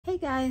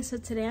Guys, so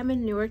today I'm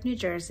in Newark, New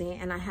Jersey,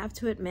 and I have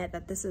to admit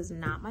that this is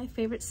not my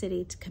favorite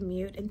city to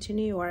commute into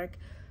New York,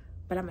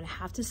 but I'm gonna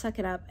have to suck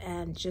it up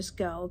and just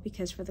go,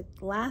 because for the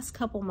last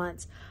couple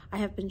months I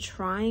have been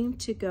trying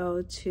to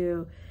go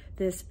to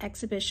this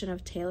exhibition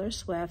of Taylor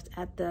Swift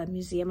at the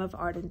Museum of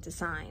Art and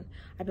Design.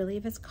 I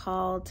believe it's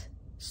called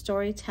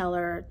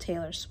Storyteller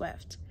Taylor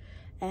Swift,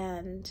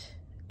 and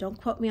don't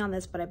quote me on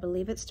this, but I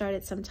believe it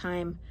started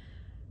sometime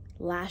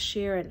last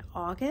year in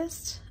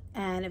August,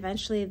 and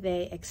eventually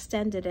they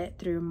extended it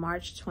through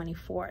March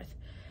 24th.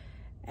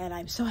 And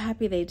I'm so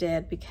happy they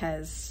did,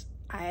 because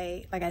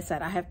like I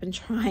said, I have been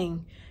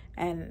trying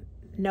and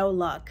no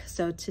luck.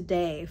 So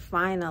today,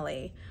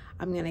 finally,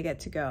 I'm gonna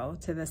get to go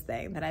to this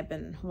thing that I've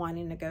been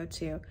wanting to go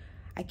to.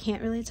 I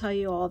can't really tell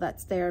you all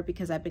that's there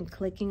because I've been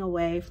clicking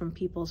away from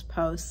people's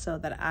posts so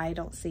that I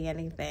don't see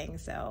anything.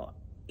 So,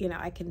 you know,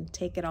 I can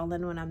take it all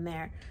in when I'm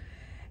there.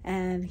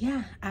 And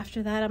yeah,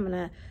 after that, I'm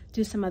gonna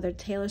do some other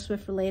Taylor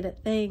Swift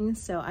related things.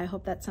 So I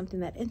hope that's something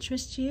that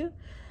interests you.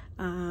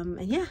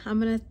 And yeah, I'm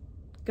gonna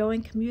go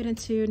and commute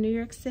into New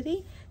York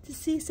City to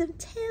see some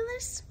Taylor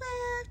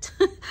Swift.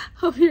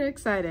 Hope you're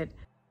excited.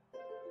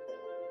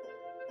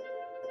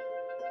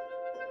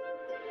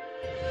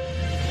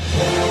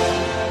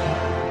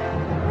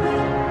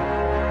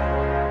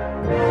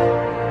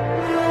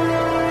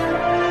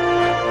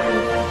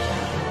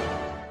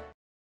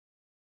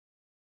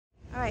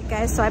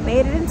 Guys, so I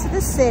made it into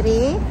the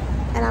city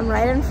and I'm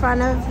right in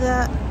front of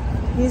the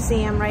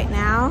museum right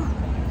now,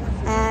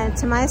 and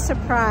to my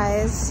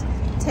surprise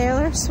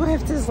Taylor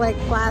Swift is like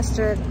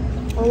plastered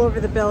all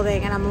over the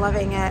building and I'm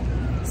loving it.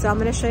 So I'm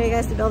going to show you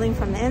guys the building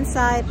from the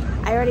inside.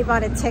 I already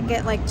bought a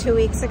ticket like 2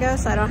 weeks ago,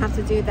 so I don't have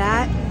to do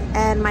that,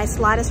 and my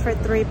slot is for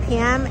 3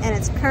 p.m. and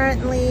it's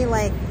currently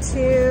like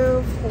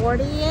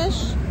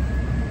 2:40ish.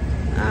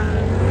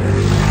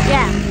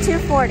 Yeah,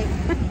 2:40.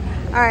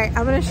 All right,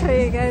 I'm gonna show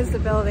you guys the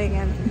building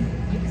and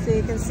so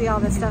you can see all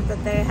the stuff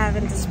that they have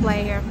in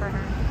display here for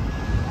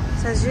her.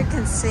 So as you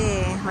can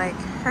see, like,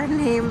 her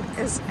name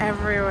is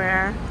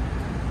everywhere,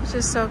 which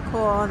is so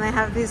cool. And they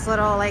have these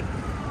little like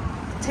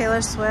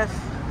Taylor Swift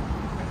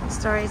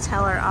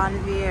Storyteller on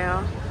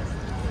view.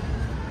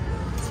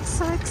 This is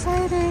so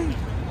exciting.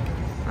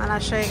 And I'll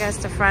show you guys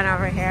the front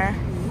over here.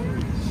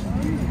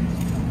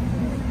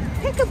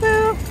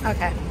 Peekaboo.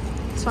 Okay,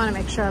 just want to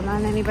make sure I'm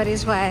not in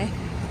anybody's way.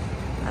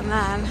 And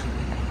then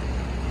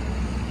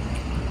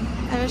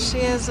there she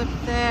is up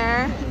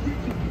there.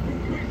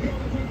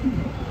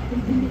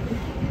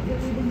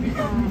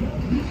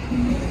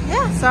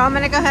 Yeah, so I'm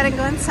gonna go ahead and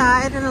go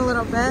inside in a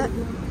little bit.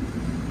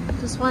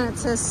 Just wanted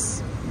to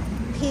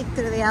peek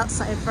through the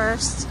outside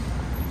first.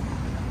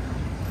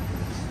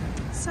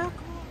 So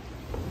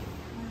cool.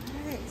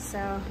 Alright,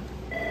 so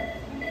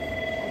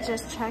I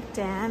just checked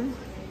in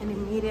and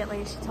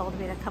immediately she told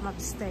me to come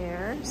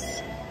upstairs.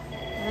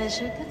 And as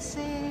you can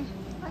see,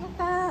 look at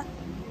that.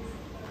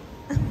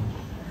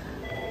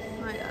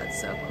 Oh my god,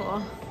 so cool.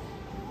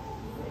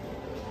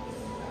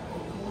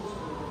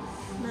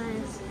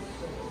 Nice.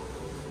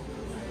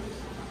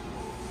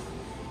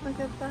 Look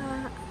at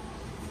that.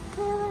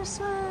 Taylor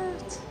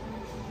Swift.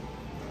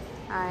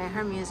 Alright,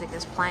 her music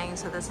is playing,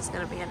 so this is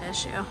going to be an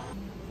issue. Wow.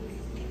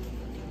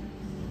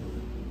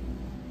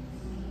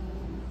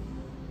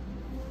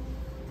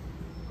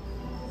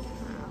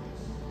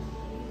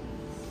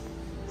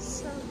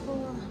 So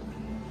cool.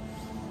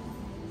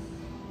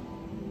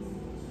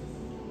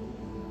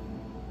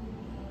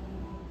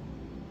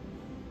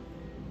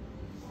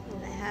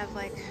 Have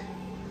like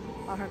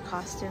all her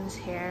costumes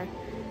here.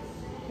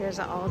 Here's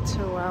an All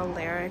Too Well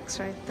lyrics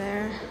right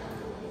there.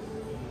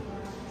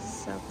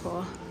 So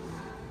cool.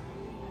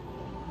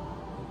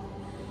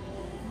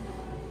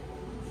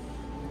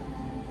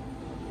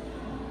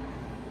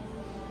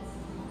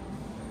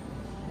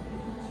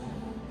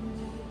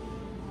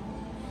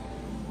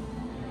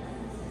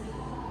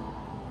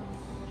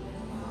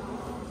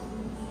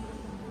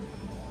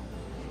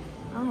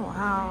 Oh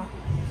wow.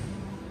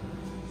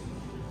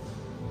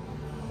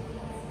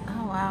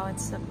 Wow,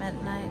 it's the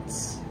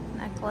Midnight's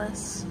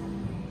necklace.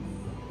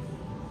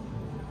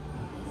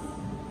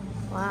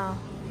 Wow.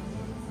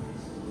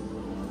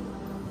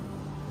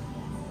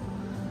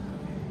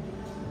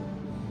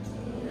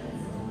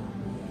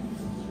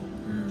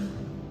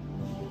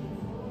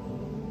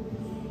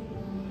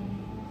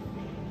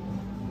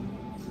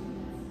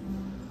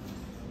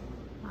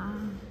 Wow,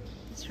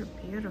 these are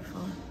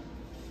beautiful.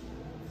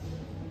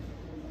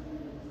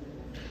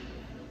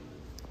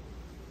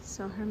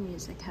 So her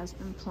music has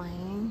been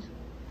playing.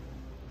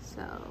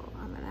 So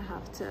I'm gonna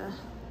have to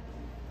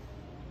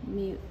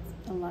mute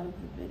a lot of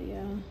the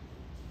video.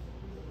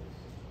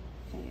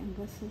 Okay, and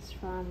this is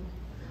from,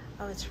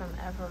 oh, it's from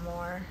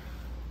Evermore.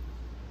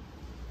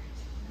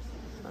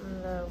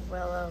 From the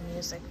Willow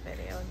music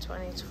video in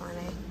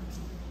 2020.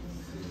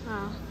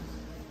 Oh.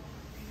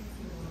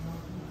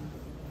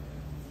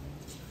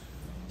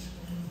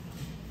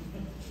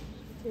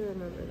 I do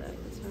remember that.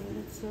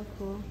 That's so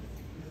cool.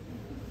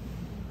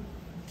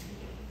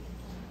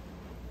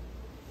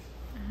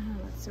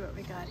 Let's see what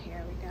we got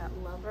here. We got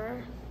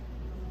Lover,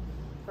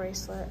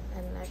 bracelet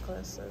and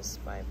necklaces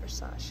by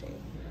Versace.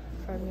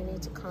 From You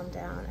Need to Calm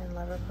Down and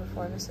Lover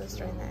performances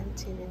during the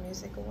MTV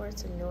Music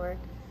Awards in Newark,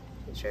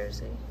 New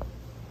Jersey.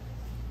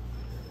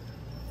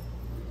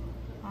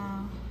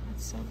 Wow,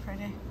 that's so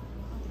pretty.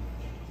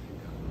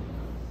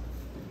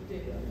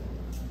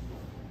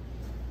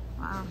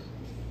 Wow.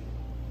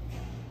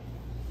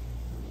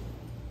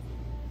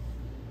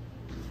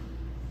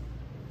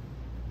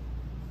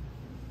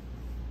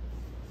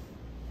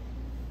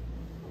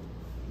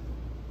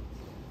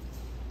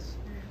 It's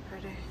very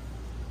pretty.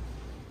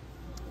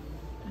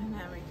 And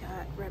then we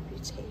got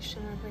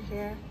Reputation over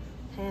here.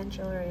 Hand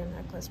jewelry and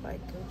necklace by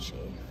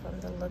Gucci from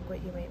the Look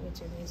What You Made Me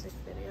Do music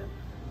video.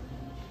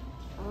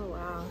 Oh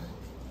wow.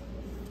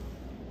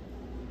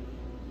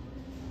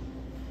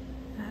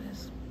 That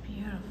is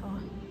beautiful.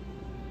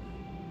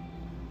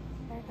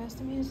 There goes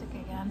the music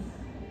again.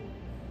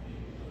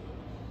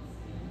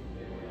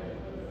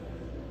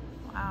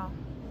 Wow.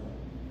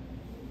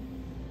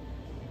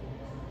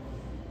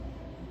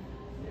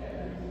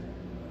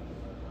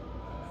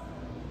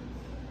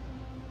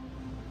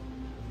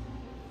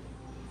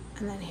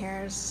 And then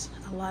here's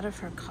a lot of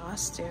her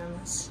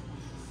costumes.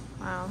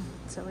 Wow.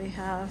 So we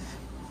have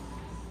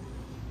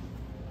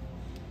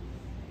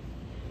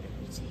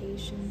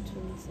Reputation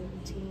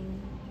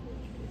 2017.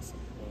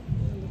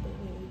 Look at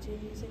What We Do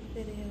music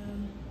video.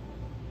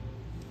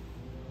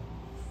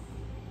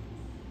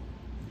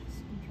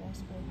 Some dress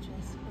by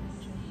Jessica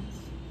Jones.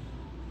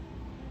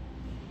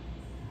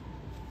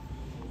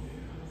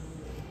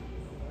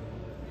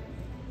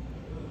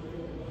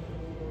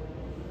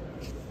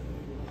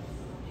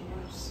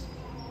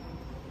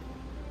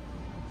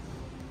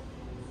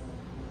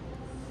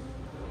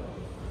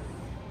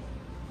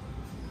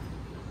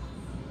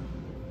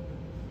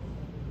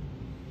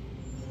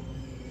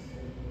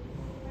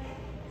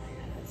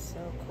 So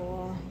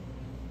cool.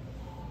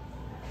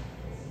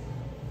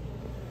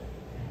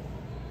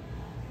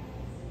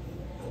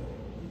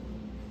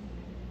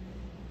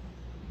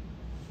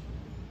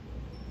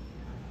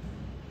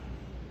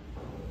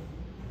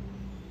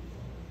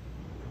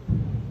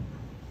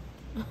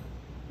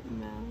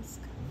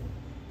 Mask.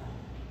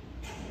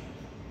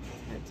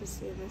 It's hard to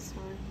see this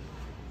one.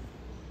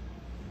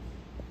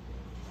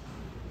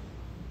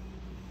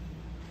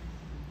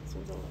 This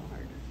one's a little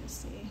harder to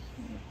see.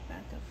 Let me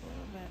back up a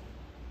little bit.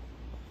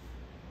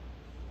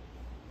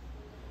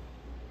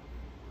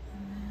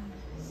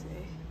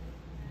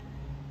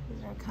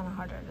 These are kind of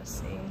harder to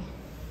see.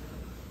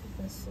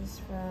 This is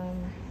from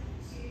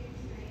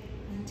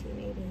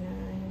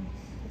 1989,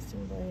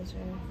 custom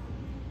blazer.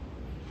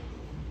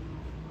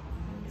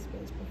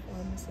 Space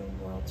Performance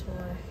and World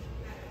Tour.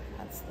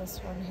 That's this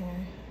one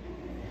here.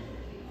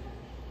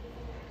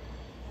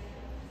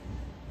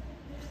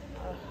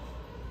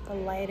 The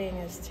lighting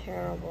is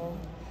terrible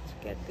to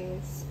get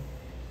these.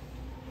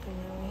 And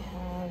then we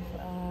have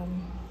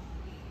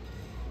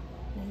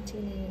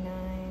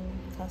 1989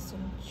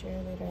 custom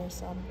cheerleader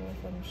ensemble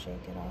from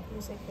Shake It Off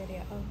music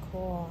video. Oh,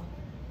 cool.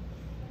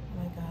 Oh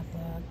my god,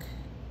 look.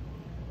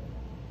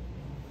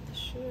 The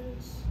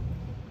shoes.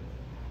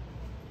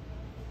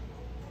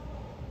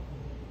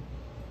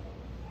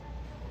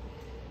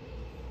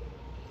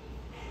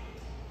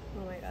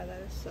 Oh my god,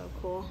 that is so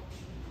cool.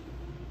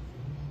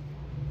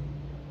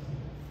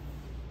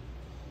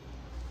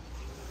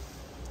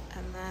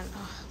 And then,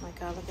 oh my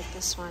god, look at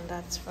this one.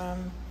 That's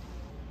from,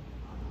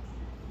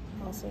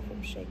 also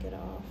from Shake It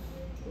Off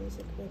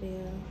music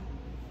video.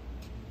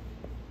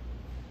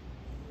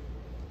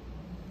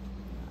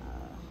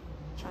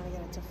 Trying to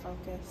get it to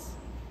focus.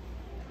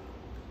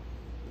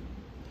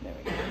 There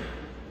we go.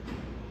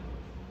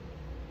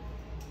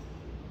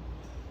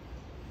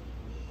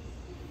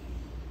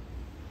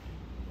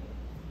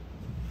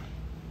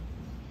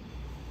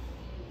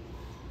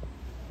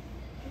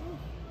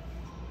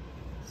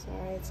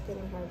 Sorry, it's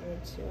getting harder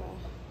to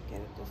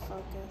get it to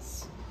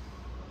focus.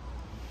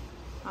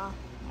 Oh,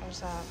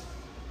 there's that.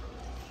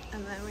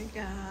 And then we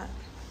got,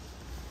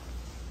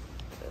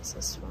 there's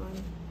this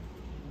one.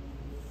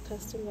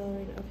 Custom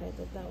ballerina. Okay, I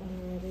did that one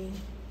already.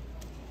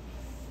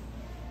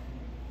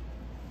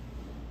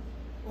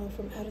 Oh,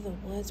 from Out of the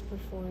Woods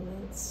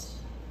performance.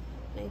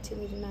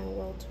 1989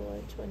 World Tour,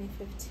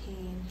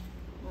 2015.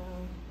 Wow.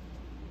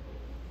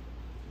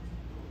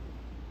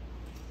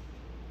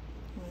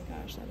 Oh my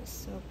gosh, that is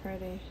so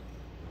pretty.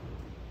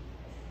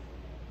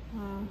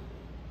 Wow.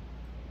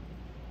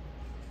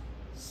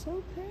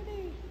 So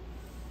pretty.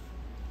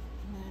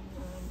 And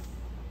then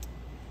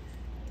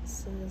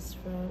this is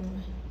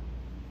from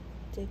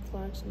Dick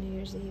Clark's New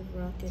Year's Eve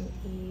Rockin'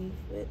 Eve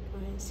with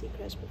Ryan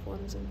Seacrest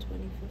performance in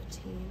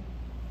 2015.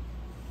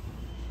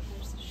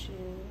 There's the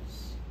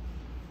shoes.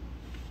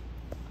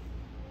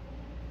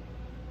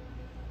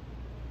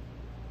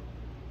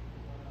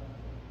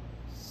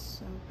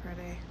 So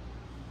pretty.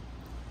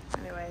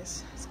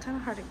 Anyways, it's kind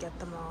of hard to get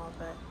them all,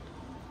 but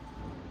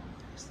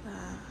there's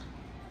that.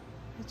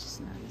 I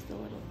just noticed the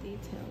little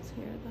details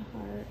here. The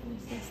heart, and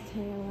it says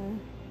Taylor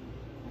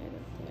right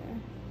up there.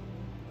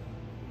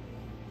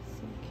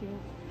 So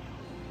cute.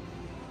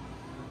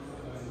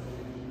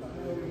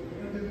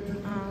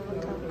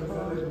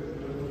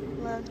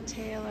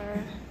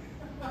 Storyteller.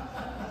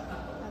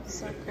 That's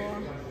so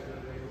cool.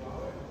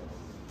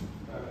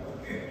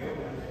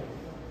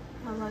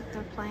 Oh look,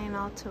 they're playing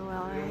all too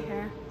well right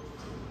here.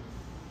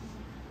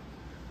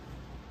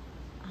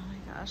 Oh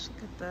my gosh,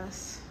 look at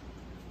this.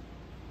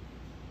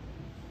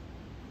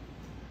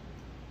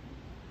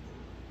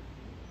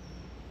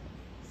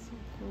 So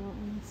cool.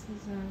 And this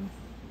is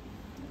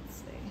let's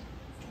see.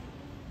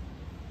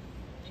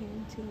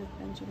 Painting with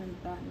Benjamin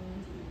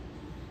Button.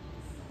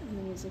 And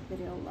the music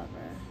video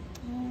Lover.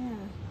 Oh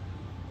yeah.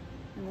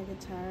 And the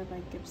guitar by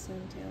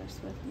Gibson, Taylor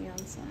Swift, neon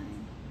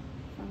sign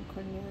from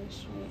Cornelia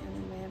Street,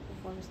 and the man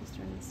performances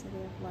during the City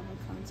of Lover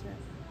concert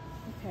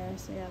in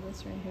Paris. So yeah,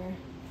 this right here.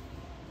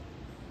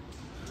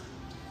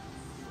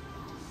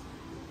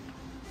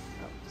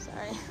 Oh,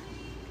 sorry.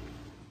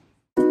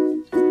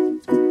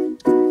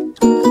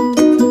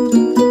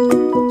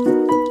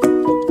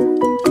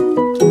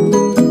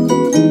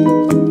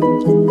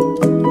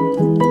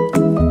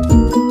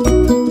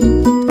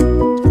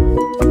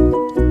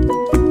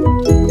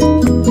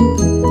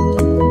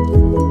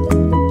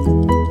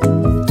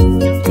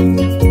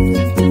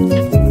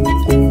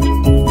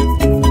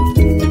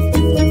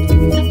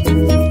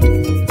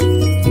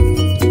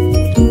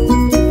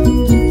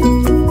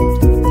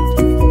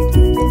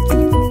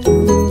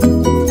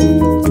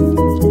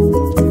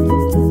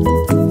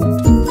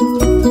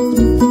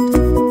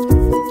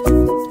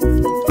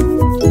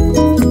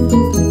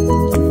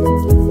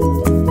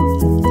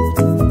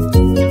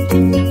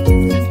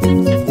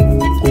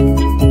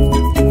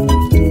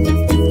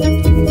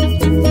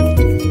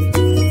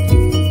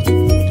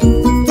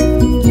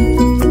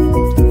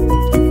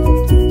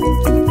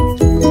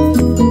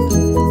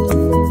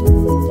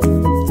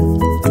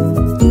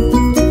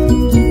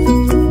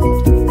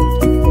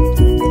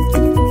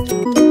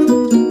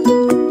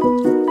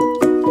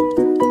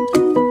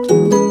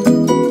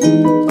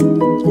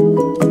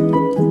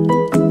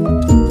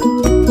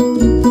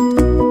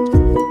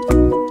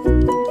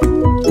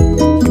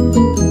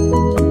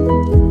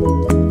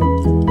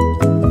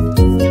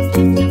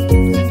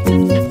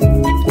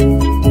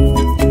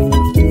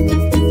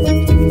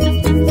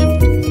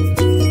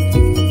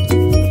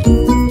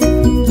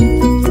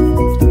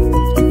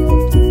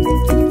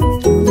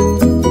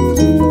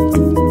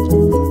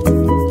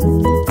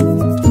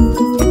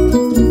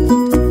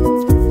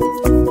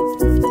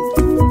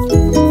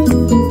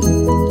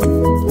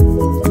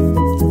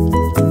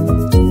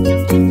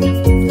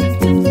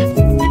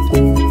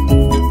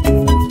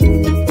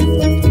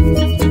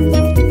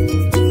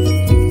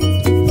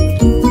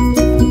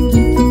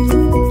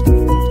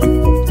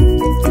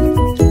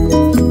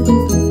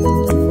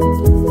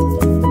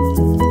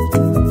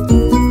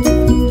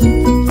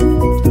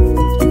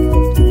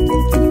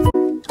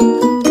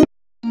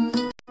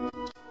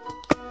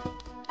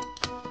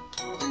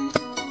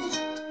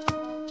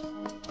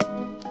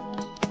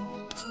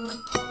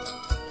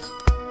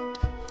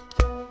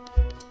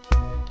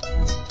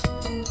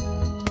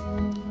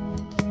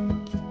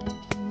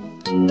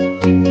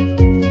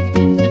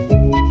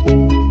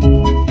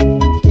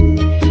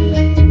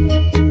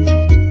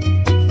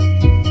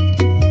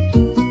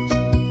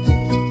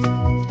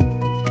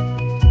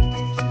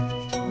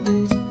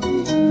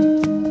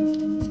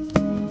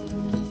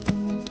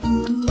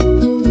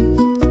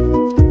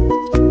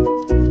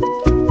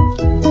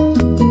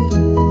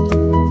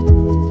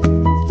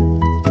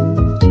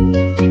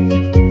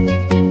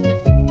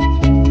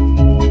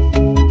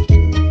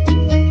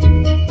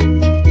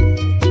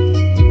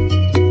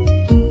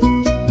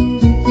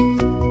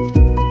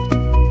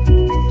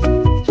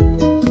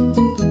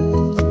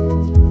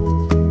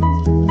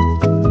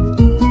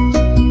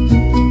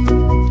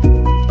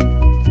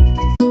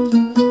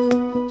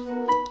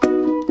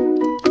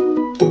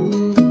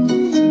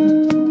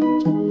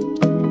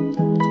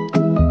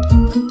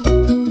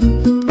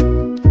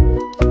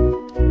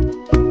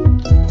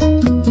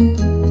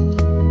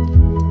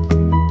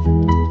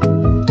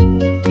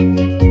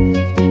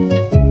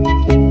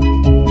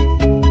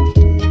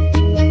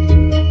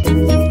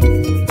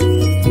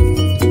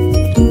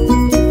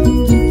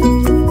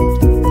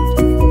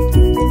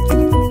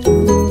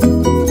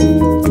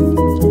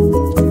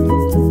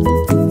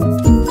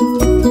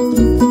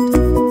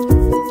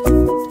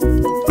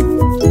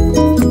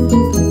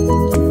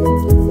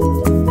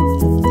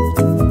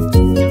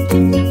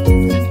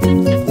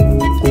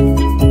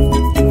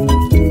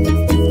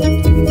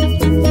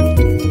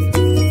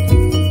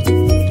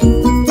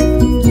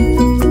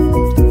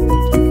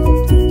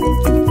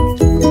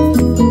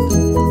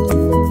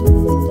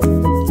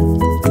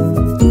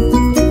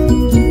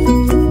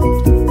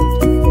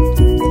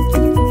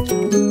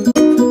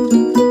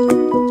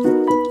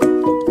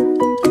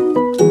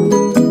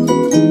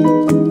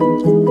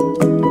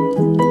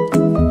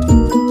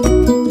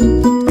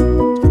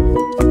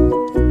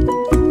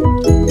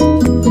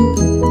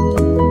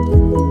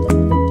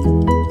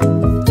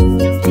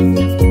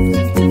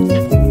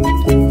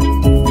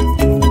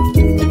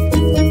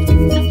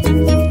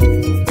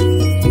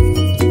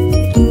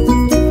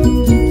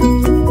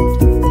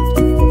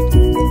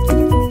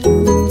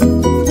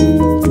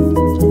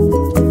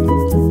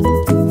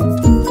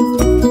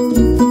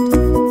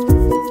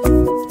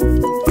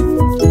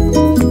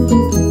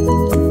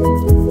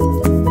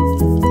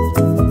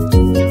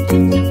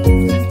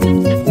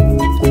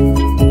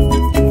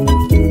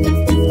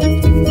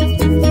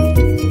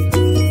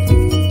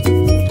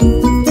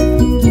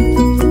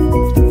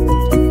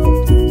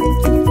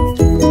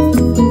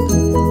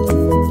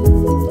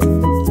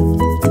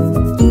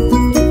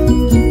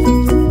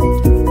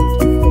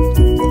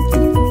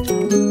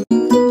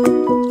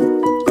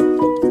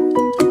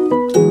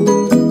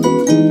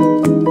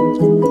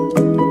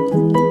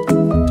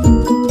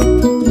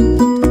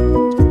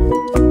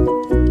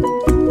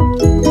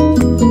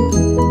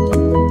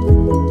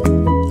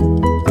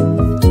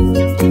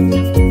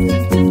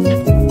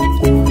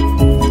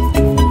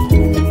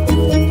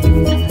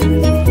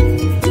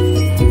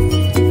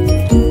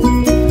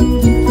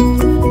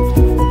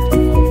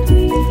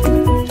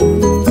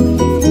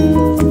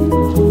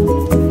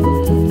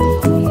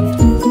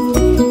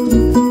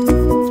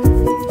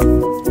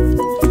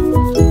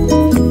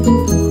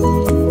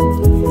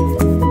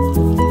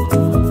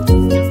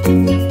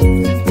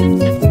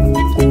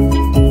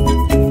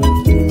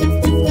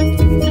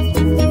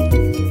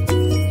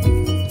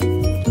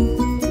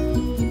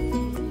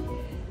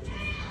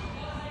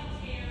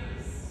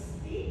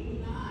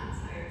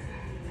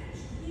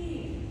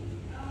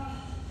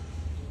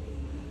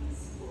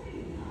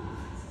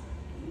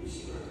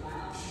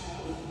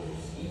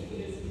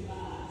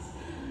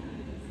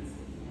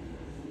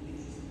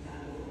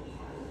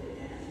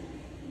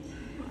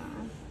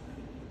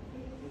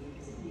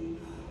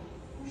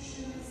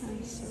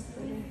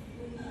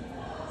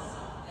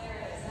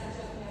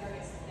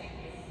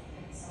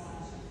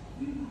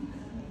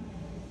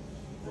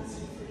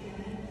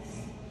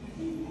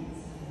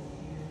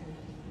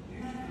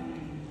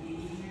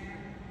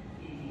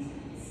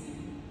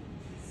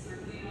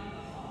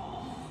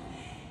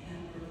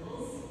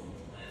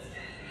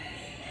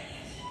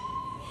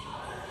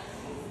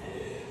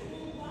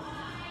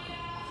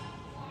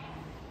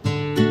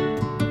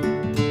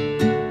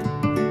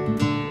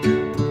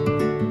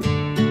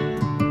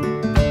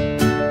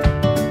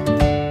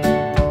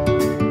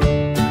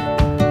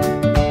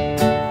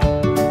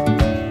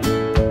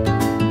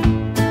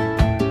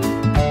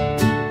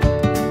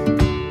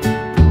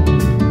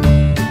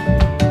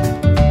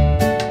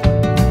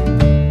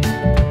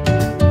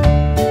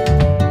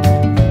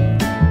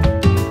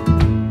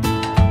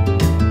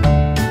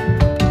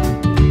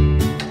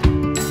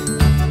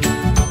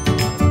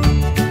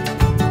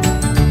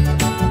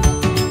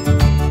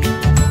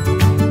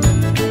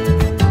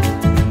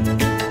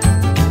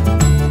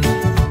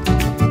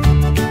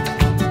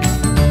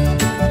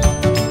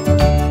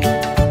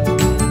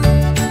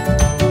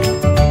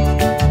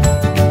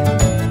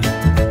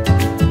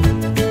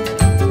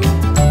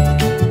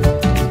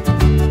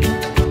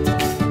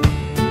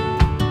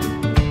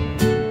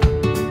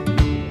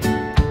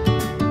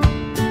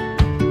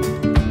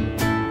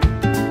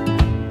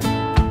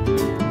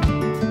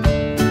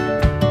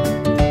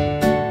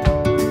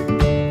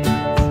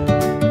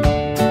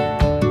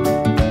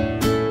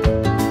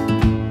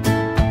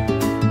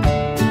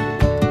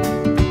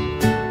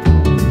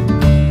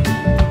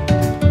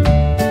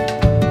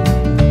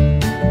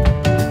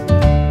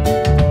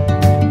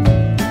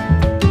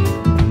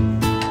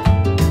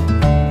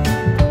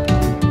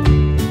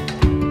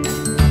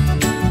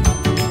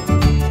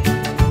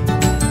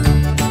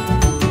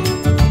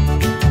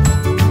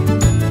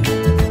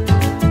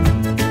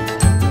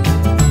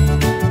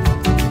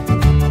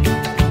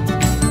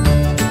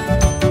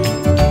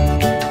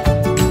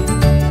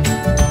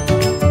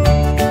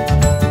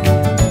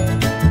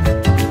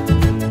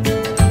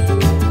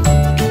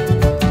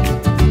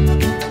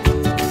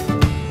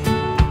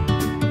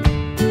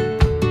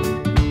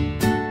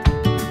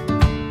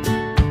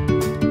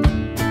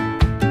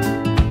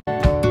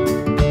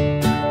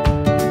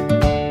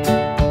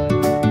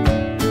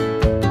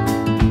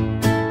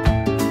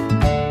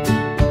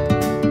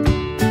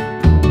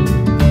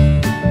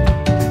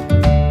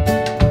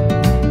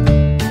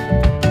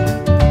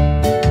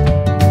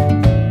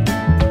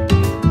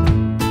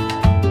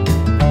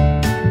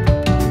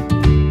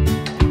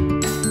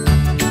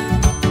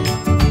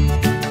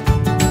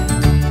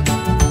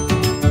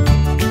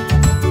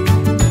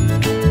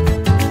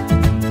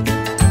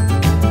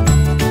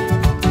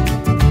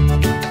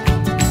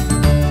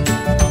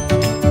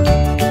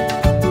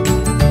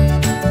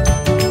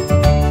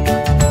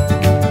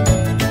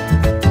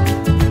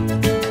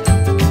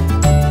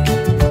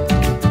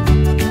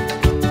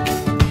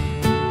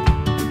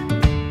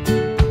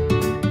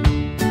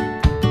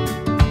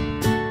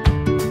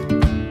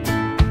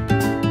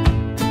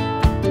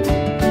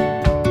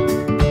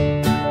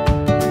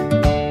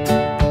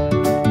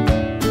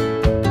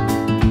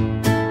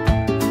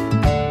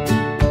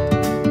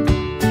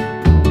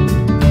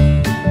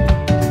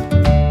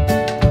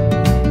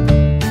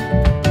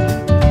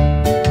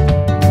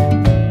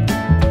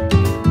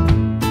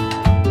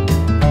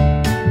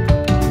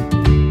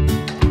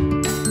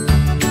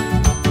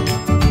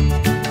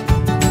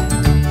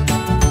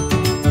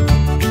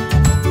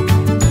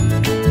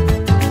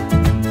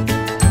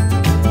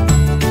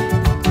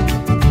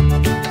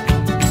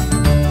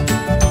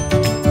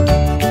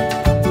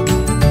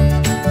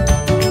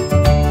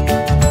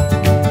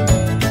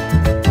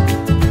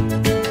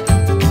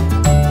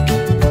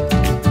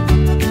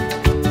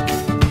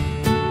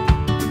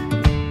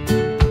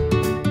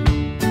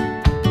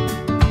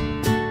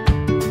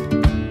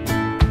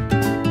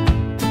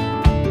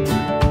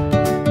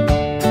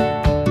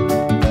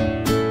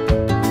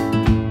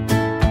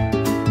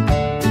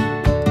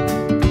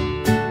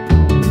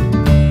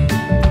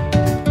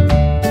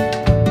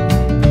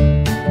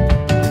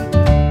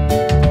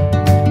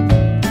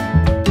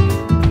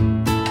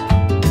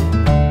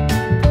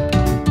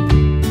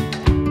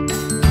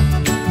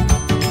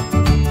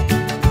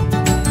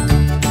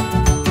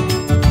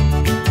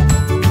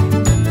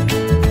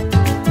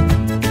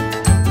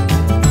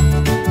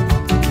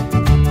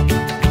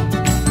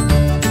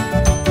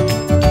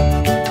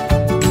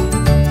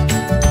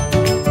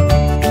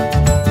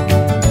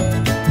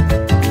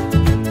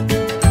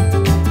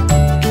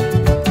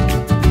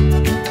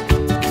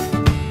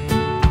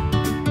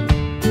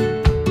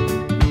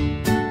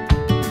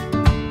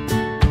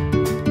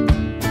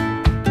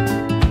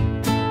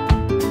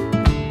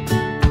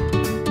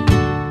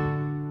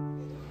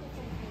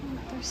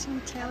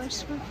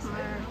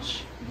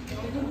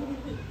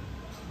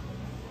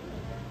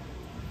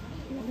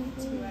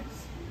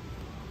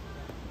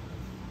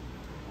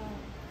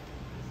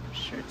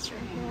 Starbucks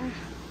right here.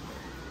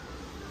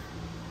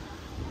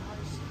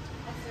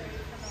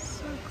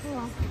 So cool.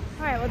 All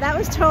right, well that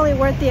was totally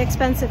worth the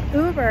expensive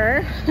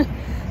Uber.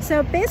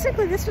 So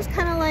basically this was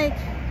kind of like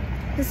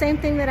the same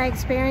thing that I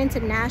experienced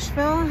in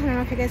Nashville. I don't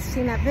know if you guys have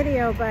seen that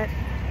video, but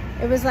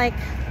it was like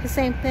the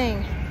same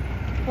thing.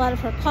 A lot of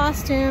her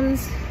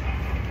costumes,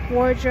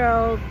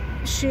 wardrobe,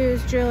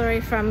 shoes,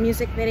 jewelry from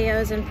music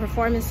videos and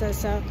performances.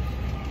 So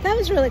that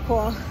was really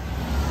cool.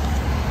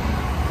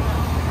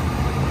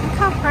 Look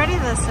how pretty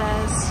this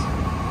is.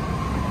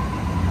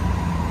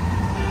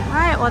 All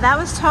right, well that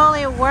was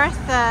totally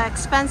worth the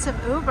expensive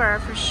Uber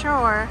for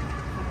sure.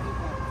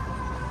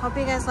 Hope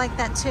you guys like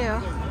that too.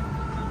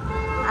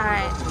 All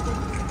right,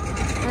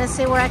 let's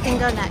see where I can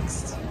go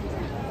next.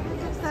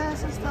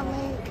 This is the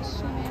lake.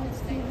 Shannon,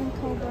 Stephen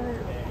Colbert.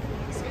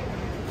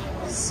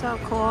 So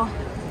cool.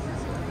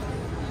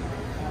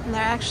 And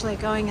they're actually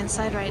going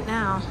inside right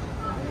now.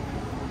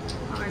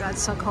 Oh my God,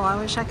 so cool. I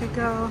wish I could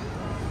go.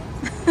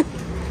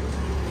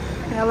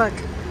 Yeah, look.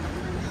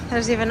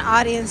 There's even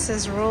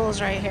audiences rules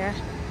right here.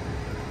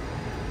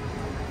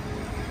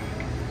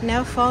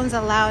 No phones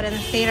allowed in the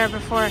theater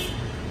before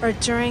or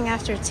during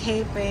after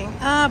taping.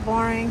 Ah,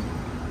 boring.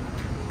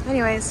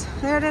 Anyways,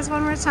 there it is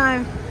one more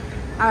time.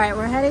 All right,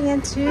 we're heading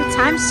into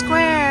Times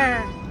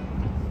Square.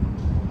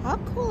 How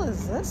cool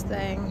is this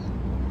thing?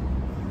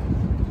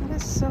 That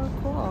is so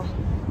cool.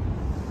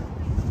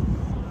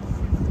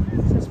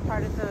 Is this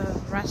part of the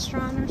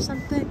restaurant or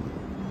something?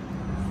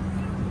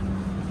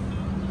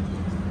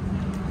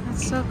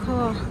 That's so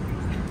cool.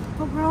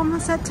 Oh, we're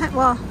almost at time.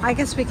 Well, I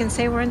guess we can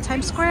say we're in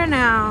Times Square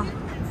now.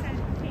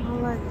 Oh,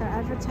 look, they're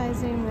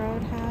advertising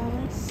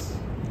Roadhouse.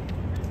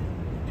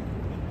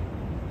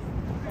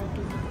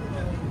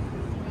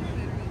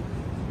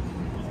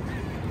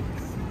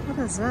 What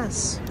is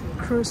this?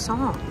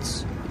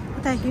 Croissants. Look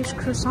at that huge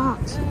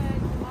croissant.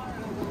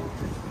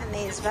 And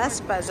these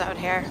Vespas out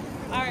here.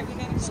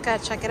 Just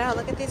gotta check it out.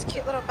 Look at these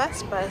cute little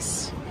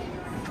Vespas.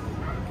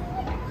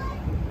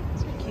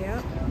 So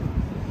cute.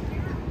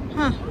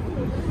 Huh.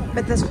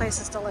 But this place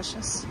is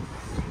delicious.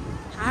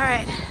 All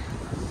right.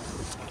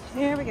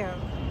 Here we go.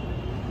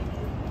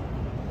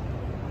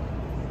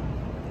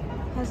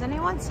 Has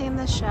anyone seen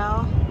this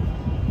show?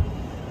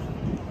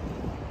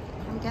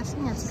 I'm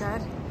guessing it's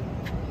good.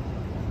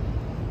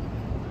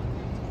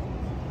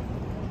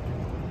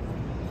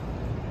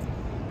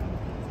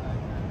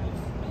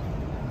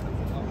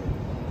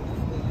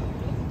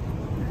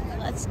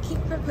 Let's keep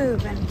it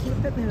moving,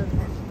 keep it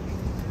moving.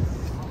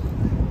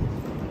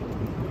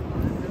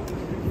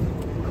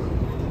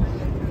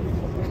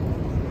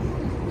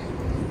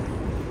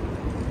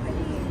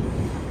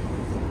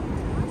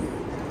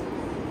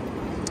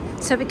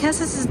 So because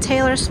this is a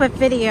Taylor Swift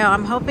video,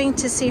 I'm hoping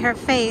to see her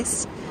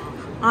face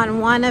on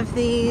one of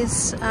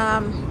these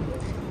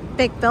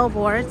big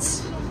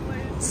billboards,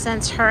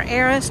 since her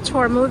Eras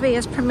Tour movie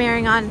is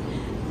premiering on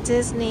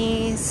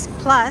Disney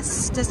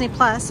Plus,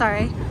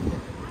 sorry.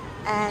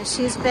 And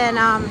she's been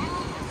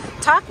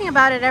talking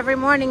about it every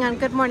morning on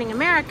Good Morning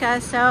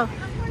America. So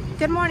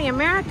Good Morning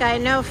America, I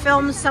know,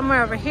 films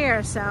somewhere over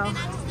here. So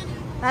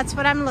that's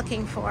what I'm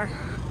looking for.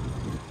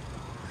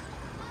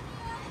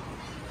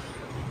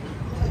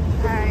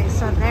 All right,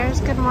 so there's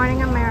Good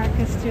Morning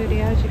America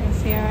Studios. You can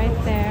see her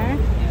right there.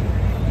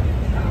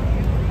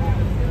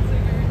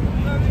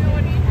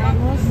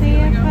 And we'll see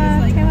if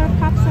Taylor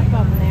pops up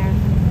over there.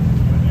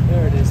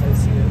 There it is, I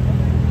see it.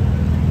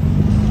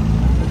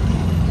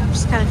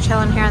 Just kind of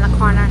chilling here in the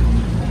corner.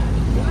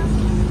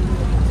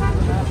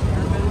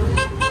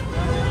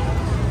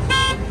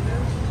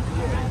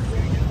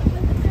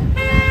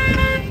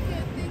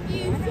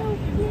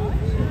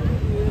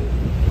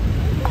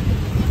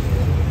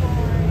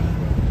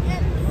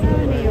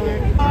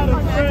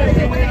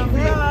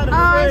 Oh,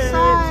 I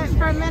saw it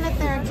for a minute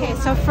there. Okay,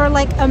 so for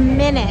like a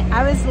minute,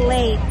 I was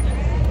late.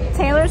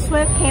 Taylor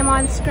Swift came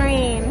on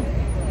screen,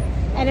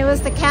 and it was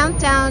the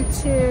countdown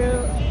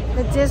to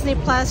the Disney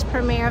Plus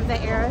premiere of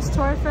the Eras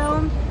Tour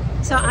film.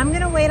 So I'm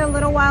gonna wait a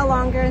little while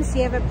longer and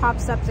see if it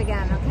pops up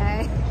again,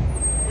 okay?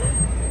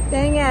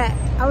 Dang it,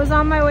 I was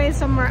on my way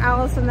somewhere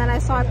else and then I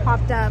saw it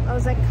popped up. I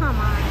was like, come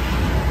on.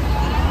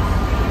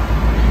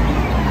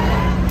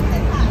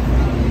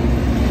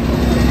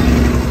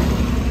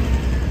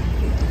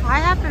 I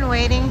have been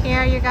waiting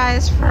here, you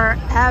guys,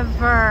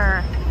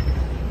 forever,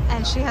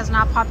 and she has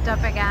not popped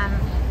up again.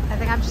 I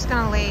think I'm just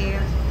gonna leave.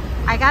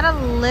 I got a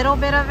little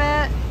bit of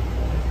it,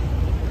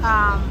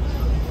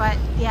 but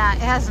yeah,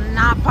 it has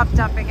not popped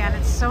up again.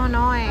 It's so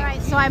annoying. All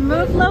right, so I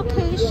moved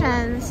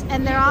locations,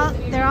 and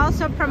they're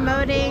also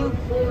promoting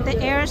the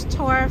Eras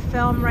Tour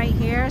film right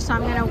here, so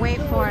I'm gonna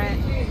wait for it.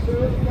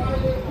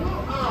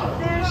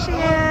 There she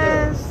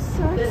is.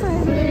 So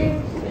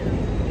exciting.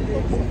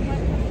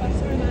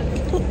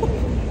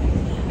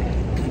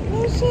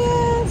 There she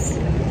is.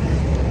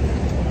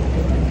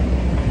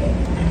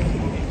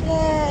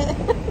 Yay.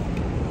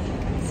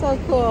 So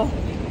cool.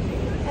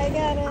 I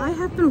got it. I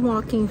have been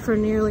walking for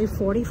nearly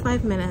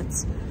 45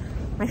 minutes.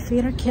 My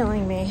feet are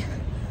killing me,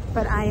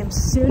 but I am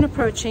soon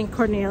approaching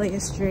Cornelia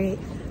Street.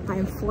 I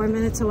am 4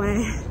 minutes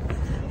away.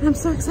 I'm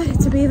so excited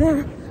to be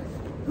there.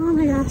 Oh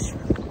my gosh.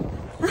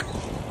 Look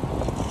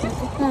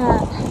at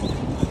that.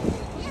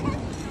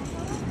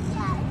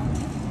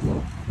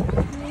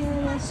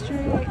 Cornelia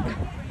Street.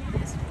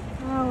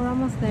 Oh, we're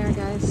almost there,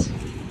 guys.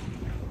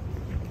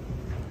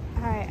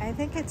 Alright, I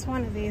think it's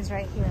one of these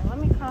right here. Let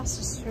me cross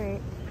the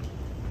street,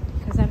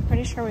 because I'm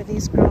pretty sure where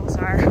these girls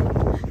are,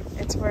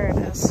 it's where it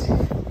is.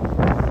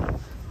 Oh,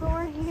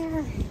 we're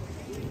here.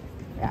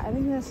 Yeah, I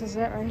think this is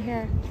it right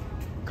here.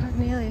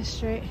 Cornelia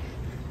Street.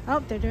 Oh,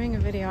 they're doing a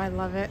video. I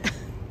love it.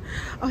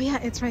 Oh yeah,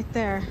 it's right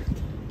there.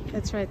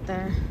 It's right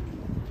there.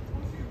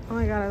 Oh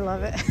my god, I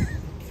love it.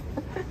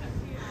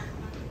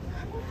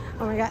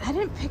 Oh my god, I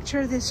didn't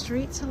picture this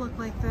street to look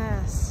like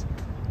this.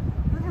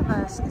 Look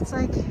at this. It's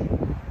like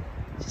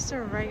just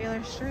a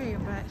regular street,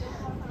 but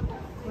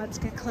let's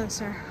get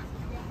closer.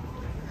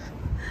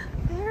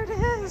 There it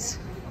is.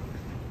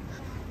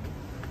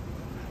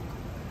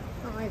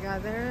 Oh my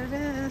god, there it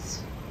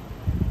is.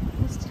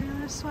 It's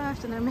Taylor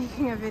Swift, and they're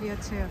making a video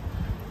too.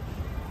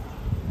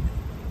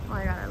 Oh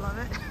my god, I love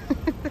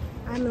it.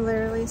 I'm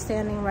literally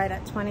standing right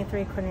at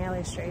 23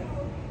 Cornelia Street.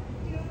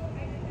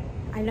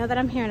 I know that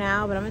I'm here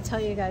now, but I'm gonna tell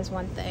you guys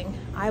one thing.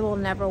 I will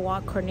never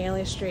walk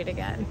Cornelia Street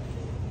again.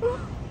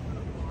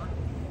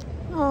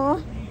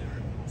 Oh,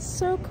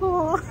 so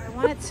cool. I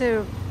wanted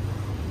to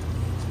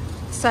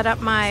set up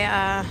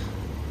my,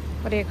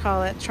 what do you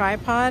call it,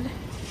 tripod,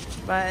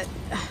 but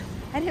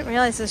I didn't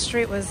realize the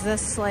street was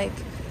this like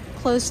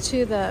close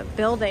to the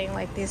building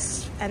like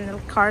this, and the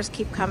cars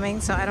keep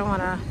coming, so I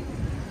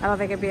don't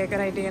think it'd be a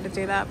good idea to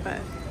do that, but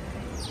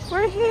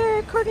we're here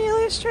at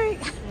Cornelia Street.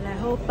 And I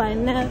hope I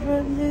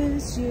never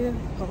lose you,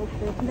 hope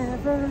it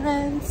never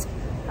ends.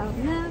 I'll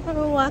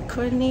never walk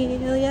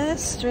Cornelia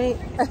Street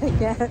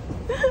again.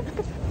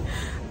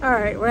 All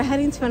right, we're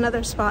heading to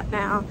another spot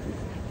now.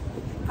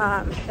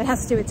 It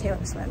has to do with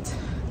Taylor Swift,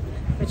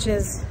 which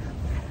is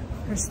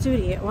her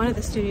studio, one of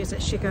the studios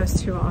that she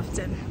goes to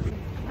often.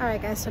 All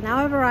right, guys, so now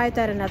I've arrived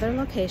at another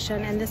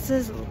location, and this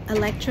is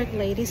Electric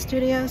Lady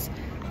Studios.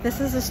 This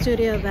is a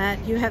studio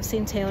that you have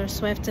seen Taylor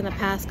Swift in the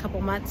past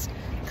couple months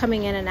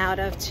coming in and out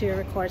of to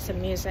record some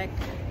music.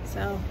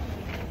 So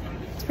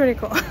it's pretty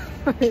cool.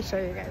 Let me show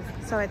you guys.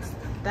 So it's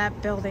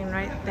that building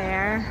right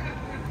there.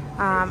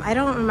 I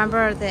don't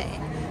remember the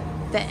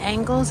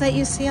angles that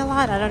you see a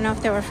lot. I don't know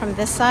if they were from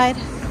this side.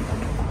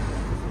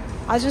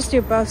 I'll just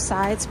do both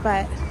sides,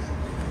 but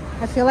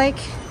I feel like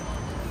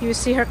you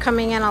see her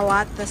coming in a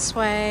lot this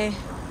way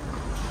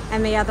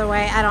and the other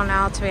way. I don't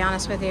know, to be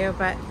honest with you,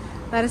 but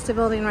that is the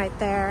building right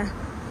there.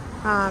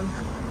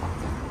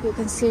 You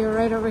can see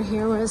right over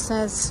here where it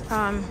says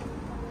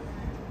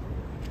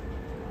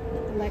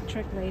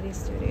Electric Lady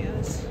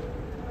Studios.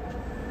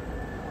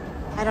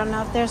 I don't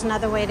know if there's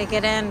another way to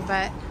get in,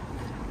 but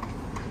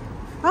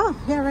oh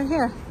yeah, right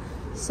here.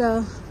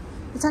 So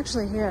it's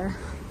actually here.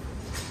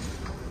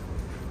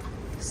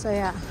 So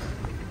yeah,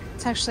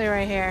 it's actually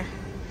right here.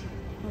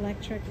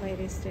 Electric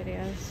Lady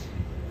Studios.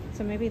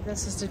 So maybe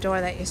this is the door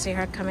that you see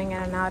her coming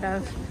in and out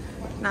of,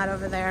 not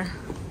over there.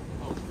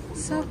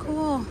 So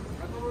cool.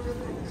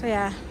 So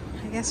yeah,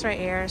 I guess right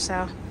here. So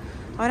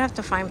I would have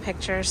to find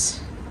pictures.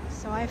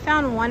 So I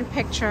found one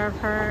picture of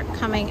her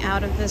coming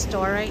out of this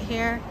door right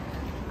here.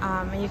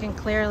 And you can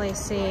clearly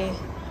see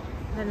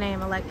the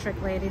name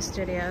Electric Lady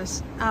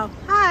Studios. Oh,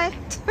 hi.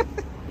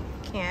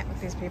 Can't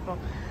with these people.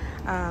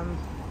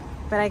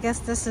 But I guess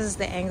this is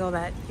the angle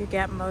that you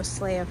get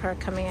mostly of her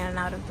coming in and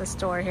out of this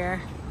door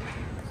here.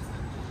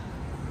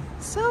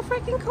 So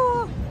freaking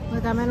cool.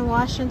 Look, I'm in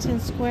Washington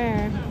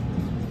Square.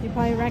 You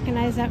probably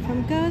recognize that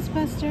from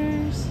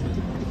Ghostbusters.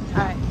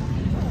 All right,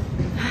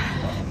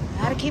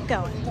 gotta keep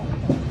going.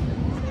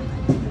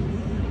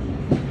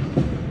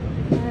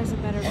 There's a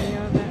better view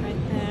of it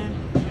right there.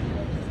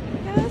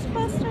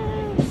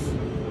 Ghostbusters.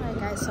 All right,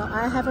 guys, so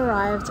I have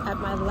arrived at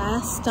my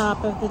last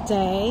stop of the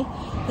day.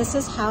 This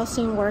is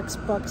Housing Works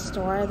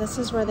Bookstore. This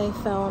is where they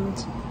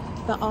filmed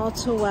the All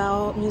Too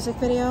Well music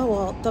video.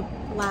 Well, the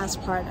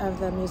last part of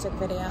the music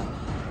video.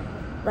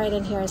 Right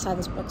in here inside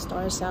this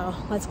bookstore. So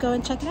let's go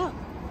and check it out.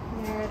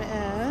 There it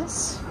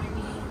is.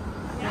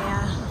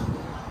 Yeah.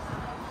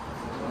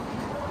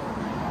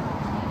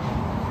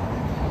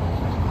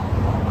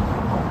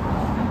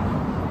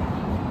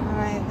 All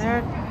right,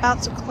 they're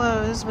about to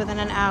close within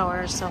an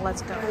hour, so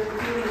let's go. So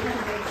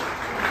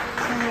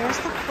here's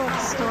the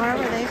bookstore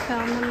where they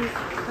filmed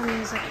the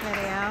music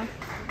video.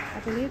 I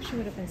believe she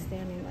would have been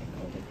standing like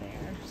over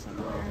there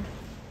somewhere.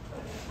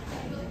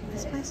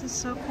 This place is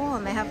so cool,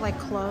 and they have like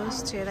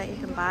clothes too that you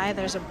can buy.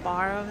 There's a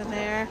bar over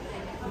there,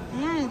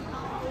 and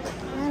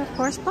of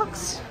course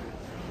books.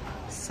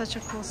 Such a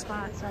cool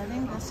spot. So I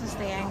think this is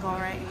the angle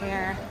right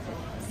here.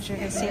 As you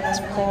can see this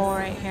pole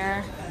right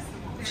here.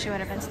 She would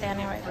have been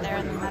standing right there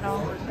in the middle.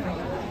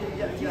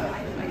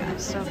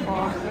 That's so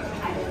cool.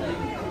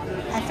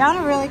 I found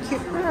a really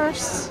cute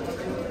purse.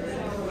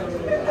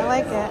 I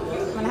like it.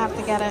 I'm gonna have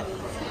to get it.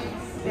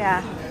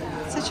 Yeah,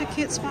 Such a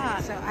cute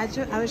spot. So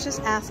I was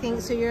just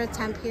asking, so you're a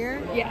temp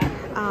here? Yeah.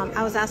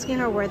 I was asking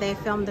her where they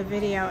filmed the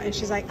video, and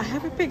she's like, I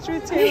have a picture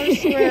of Taylor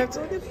Swift.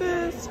 Look at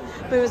this.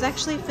 But it was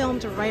actually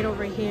filmed right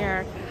over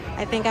here.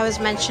 I think I was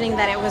mentioning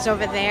that it was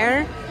over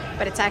there,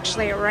 but it's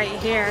actually right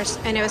here.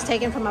 And it was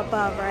taken from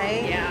above,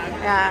 right?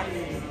 Yeah.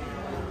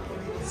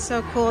 Yeah.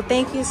 So cool.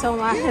 Thank you so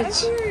much. Yeah,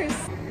 of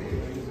course.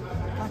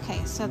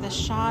 Okay, so the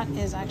shot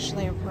is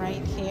actually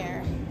right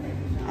here.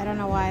 I don't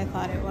know why I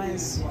thought it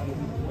was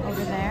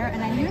over there.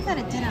 And I knew that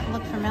it didn't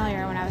look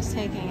familiar when I was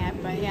taking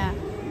it, but yeah,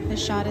 the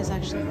shot is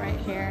actually right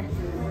here.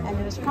 And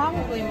it was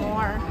probably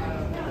more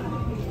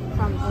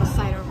from the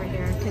side over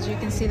here because you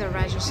can see the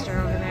register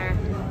over there.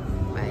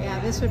 But yeah,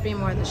 this would be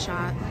more the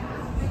shot.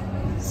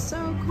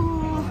 So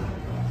cool.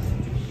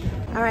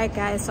 All right,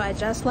 guys, so I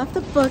just left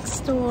the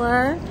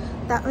bookstore.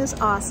 That was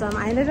awesome.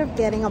 I ended up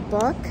getting a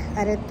book.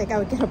 I didn't think I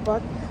would get a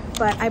book,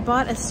 but I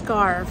bought a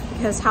scarf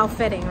because how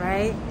fitting,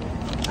 right?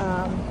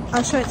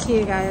 I'll show it to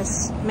you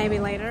guys maybe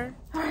later.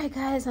 All right,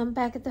 guys, I'm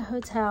back at the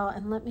hotel,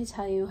 and let me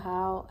tell you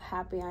how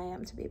happy I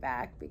am to be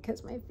back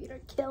because my feet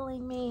are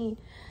killing me.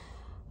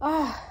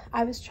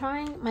 I was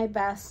trying my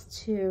best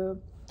to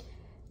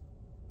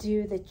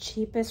do the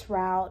cheapest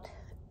route,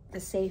 the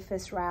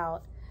safest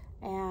route,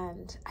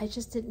 and I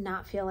just did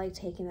not feel like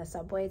taking the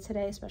subway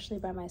today, especially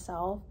by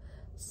myself.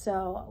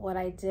 So what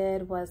I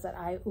did was that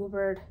I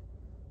Ubered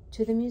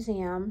to the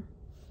museum,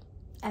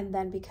 and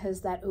then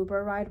because that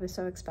Uber ride was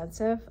so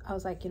expensive, I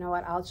was like, you know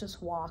what, I'll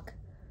just walk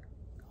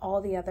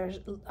all the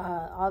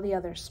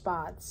other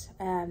spots.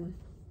 And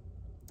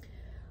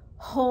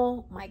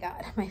oh my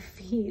God, my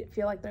feet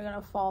feel like they're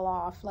gonna fall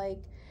off. Like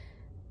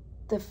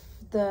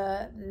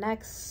the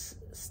next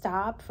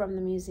stop from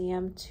the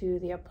museum to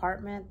the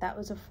apartment, that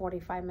was a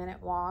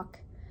 45-minute walk.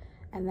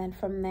 And then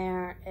from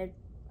there,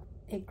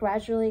 it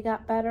gradually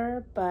got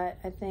better, but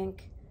I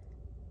think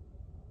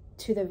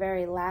to the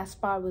very last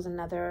spot was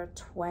another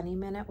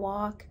 20-minute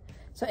walk.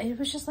 So it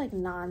was just like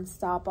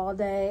nonstop all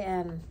day.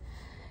 And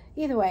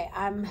either way,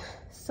 I'm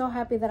so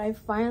happy that I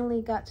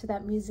finally got to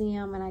that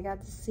museum and I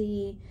got to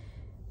see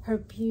her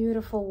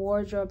beautiful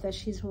wardrobe that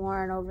she's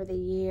worn over the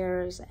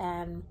years.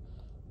 And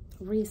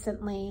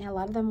recently, a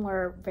lot of them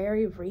were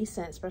very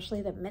recent,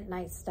 especially the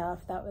midnight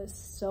stuff. That was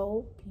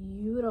so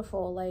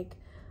beautiful. Like,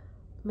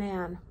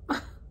 man,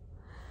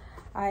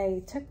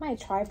 I took my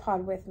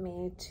tripod with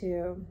me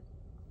to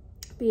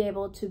be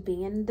able to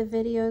be in the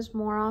videos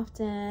more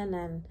often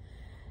and,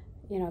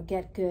 you know,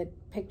 get good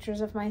pictures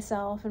of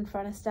myself in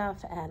front of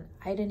stuff. And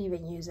I didn't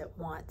even use it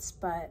once,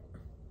 but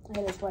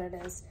it is what it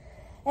is.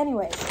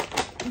 Anyways,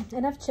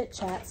 enough chit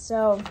chat.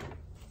 So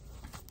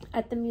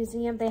at the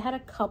museum, they had a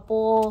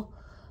couple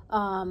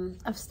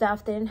of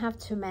stuff. They didn't have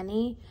too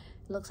many.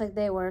 It looks like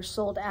they were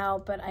sold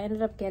out, but I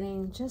ended up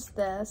getting just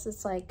this.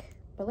 It's like,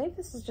 I believe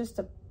this is just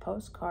a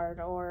postcard,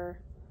 or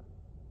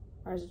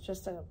is it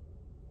just a,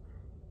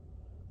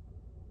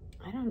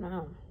 I don't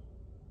know.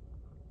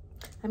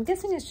 I'm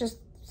guessing it's just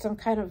some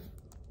kind of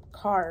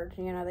card,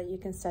 you know, that you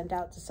can send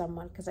out to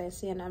someone, because I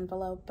see an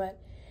envelope. But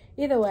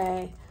either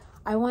way,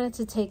 I wanted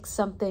to take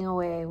something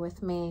away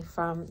with me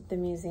from the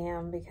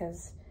museum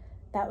because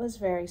that was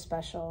very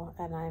special,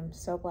 and I'm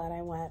so glad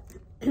I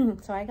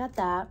went. So I got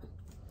that.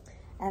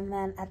 And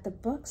then at the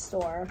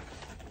bookstore,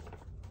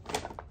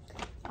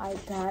 I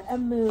got a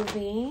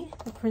movie,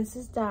 The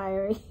Princess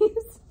Diaries,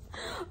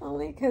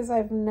 only because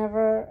I've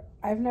never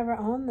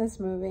owned this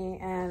movie,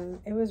 and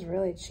it was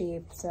really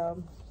cheap.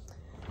 So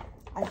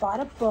I bought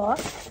a book.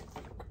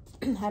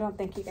 I don't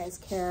think you guys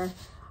care.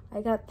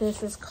 I got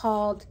this. It's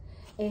called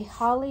A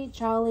Holly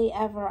Jolly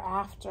Ever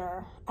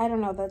After. I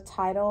don't know, the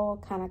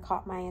title kind of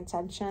caught my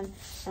attention,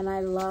 and I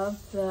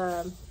love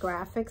the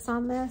graphics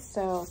on this.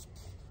 So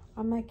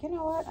I'm like, you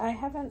know what? I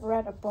haven't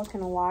read a book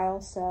in a while,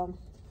 so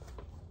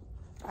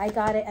I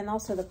got it. And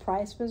also the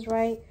price was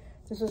right.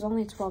 This was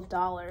only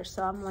 $12.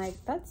 So I'm like,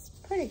 that's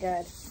pretty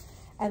good.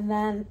 And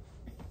then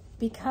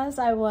because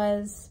I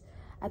was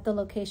at the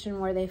location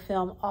where they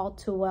film All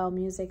Too Well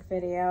music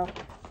video,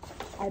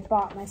 I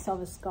bought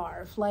myself a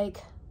scarf. Like,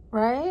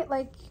 right?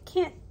 Like,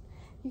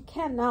 you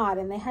cannot.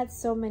 And they had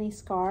so many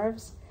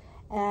scarves.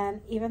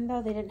 And even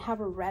though they didn't have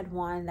a red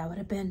one, that would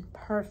have been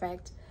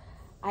perfect.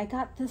 I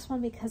got this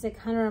one because it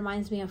kind of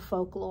reminds me of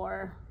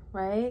folklore,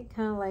 right?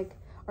 Kind of like,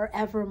 or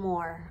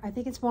Evermore. I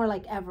think it's more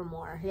like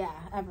Evermore. Yeah,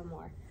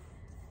 Evermore.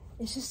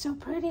 It's just so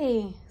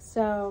pretty.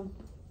 So,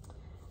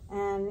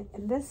 and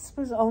this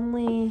was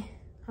only,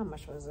 how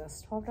much was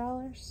this?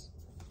 $12?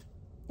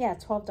 Yeah,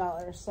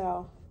 $12.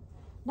 So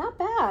not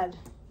bad.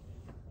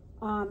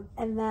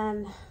 And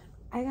then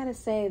I gotta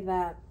say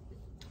that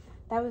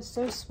was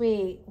so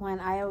sweet when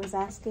I was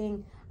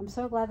asking. I'm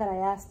so glad that I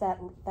asked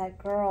that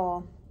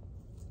girl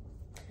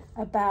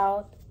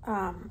about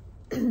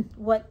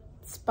what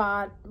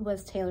spot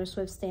was Taylor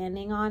Swift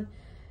standing on,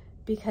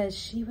 because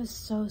she was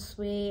so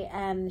sweet.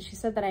 And she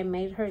said that I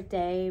made her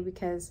day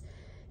because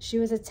she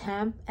was a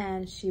temp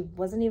and she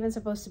wasn't even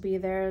supposed to be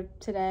there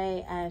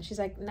today. And she's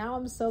like, now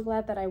I'm so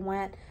glad that I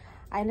went.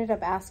 I ended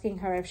up asking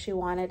her if she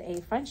wanted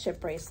a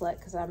friendship bracelet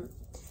because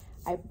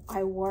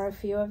I wore a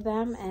few of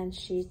them, and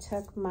she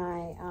took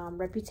my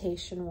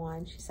Reputation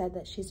one. She said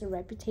that she's a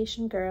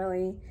Reputation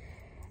girly.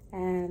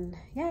 And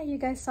yeah, you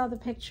guys saw the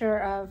picture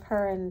of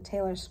her and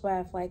Taylor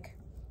Swift. Like,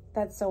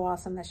 that's so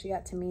awesome that she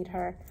got to meet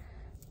her.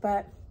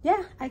 But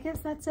yeah, I guess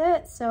that's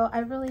it. So I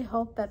really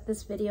hope that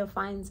this video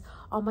finds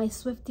all my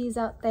Swifties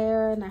out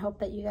there, and I hope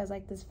that you guys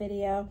like this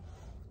video.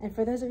 And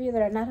for those of you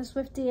that are not a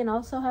Swiftie and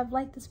also have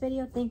liked this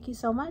video, thank you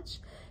so much.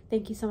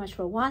 Thank you so much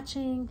for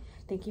watching.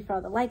 Thank you for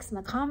all the likes and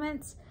the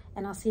comments,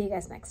 and I'll see you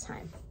guys next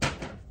time.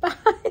 Bye.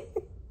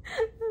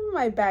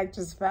 My bag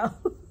just fell.